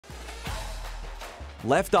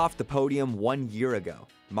Left off the podium 1 year ago,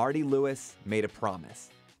 Marti Lewis made a promise.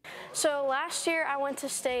 So last year I went to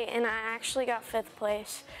state and I actually got 5th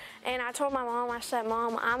place. And I told my mom, I said,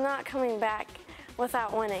 "Mom, I'm not coming back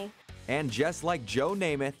without winning." And just like Joe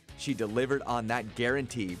Namath, she delivered on that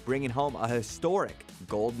guarantee, bringing home a historic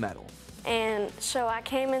gold medal. And so I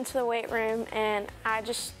came into the weight room and I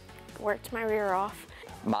just worked my rear off.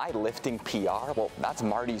 My lifting PR, well, that's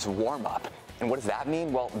Marti's warm-up. And what does that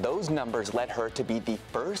mean? Well, those numbers led her to be the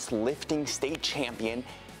first lifting state champion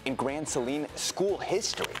in Grand Saline school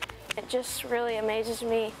history. It just really amazes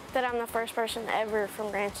me that I'm the first person ever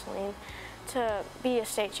from Grand Saline to be a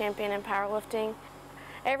state champion in powerlifting.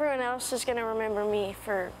 Everyone else is going to remember me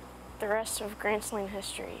for the rest of Grand Saline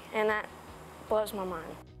history, and that blows my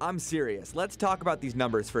mind. I'm serious. Let's talk about these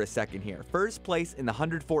numbers for a second here. First place in the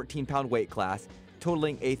 114-pound weight class,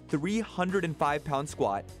 totaling a 305-pound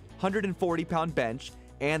squat, 140-pound bench,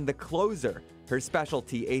 and the closer, her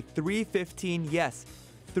specialty, a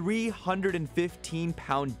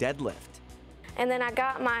 315-pound deadlift. And then I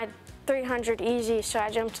got my 300 easy, so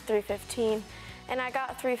I jumped to 315. And I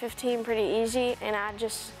got 315 pretty easy, and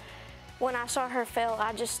when I saw her fail,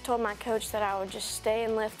 I just told my coach that I would just stay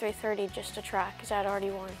and lift 330 just to try, because I'd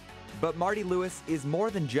already won. But Marti Lewis is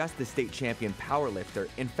more than just the state champion powerlifter.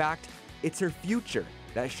 In fact, it's her future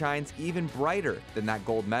that shines even brighter than that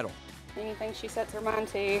gold medal. Anything she sets her mind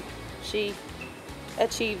to, she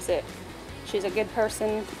achieves it. She's a good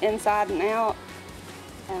person inside and out.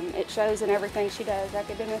 It shows in everything she does,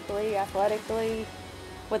 academically, athletically,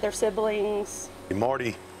 with her siblings.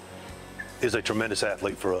 Marti is a tremendous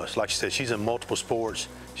athlete for us. Like she said, she's in multiple sports.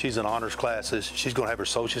 She's in honors classes. She's going to have her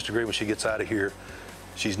associate's degree when she gets out of here.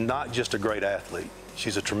 She's not just a great athlete.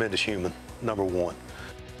 She's a tremendous human, number one.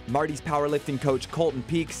 Marti's powerlifting coach Colton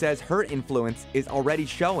Peak says her influence is already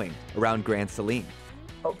showing around Grand Saline.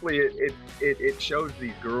 Hopefully it shows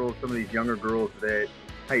these girls, some of these younger girls, that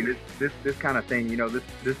hey, this kind of thing,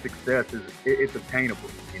 this success it's obtainable.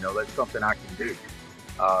 That's something I can do.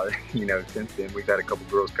 Since then we've had a couple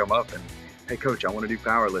girls come up and, "Hey coach, I want to do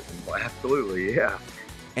powerlifting." Well, absolutely, yeah.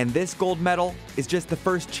 And this gold medal is just the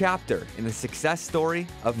first chapter in the success story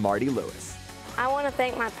of Marti Lewis. I want to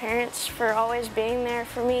thank my parents for always being there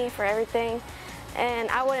for me, for everything. And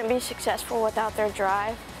I wouldn't be successful without their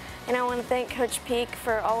drive. And I want to thank Coach Peak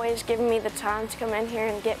for always giving me the time to come in here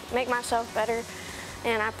and make myself better.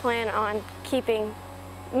 And I plan on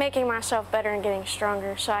making myself better and getting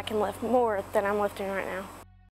stronger so I can lift more than I'm lifting right now.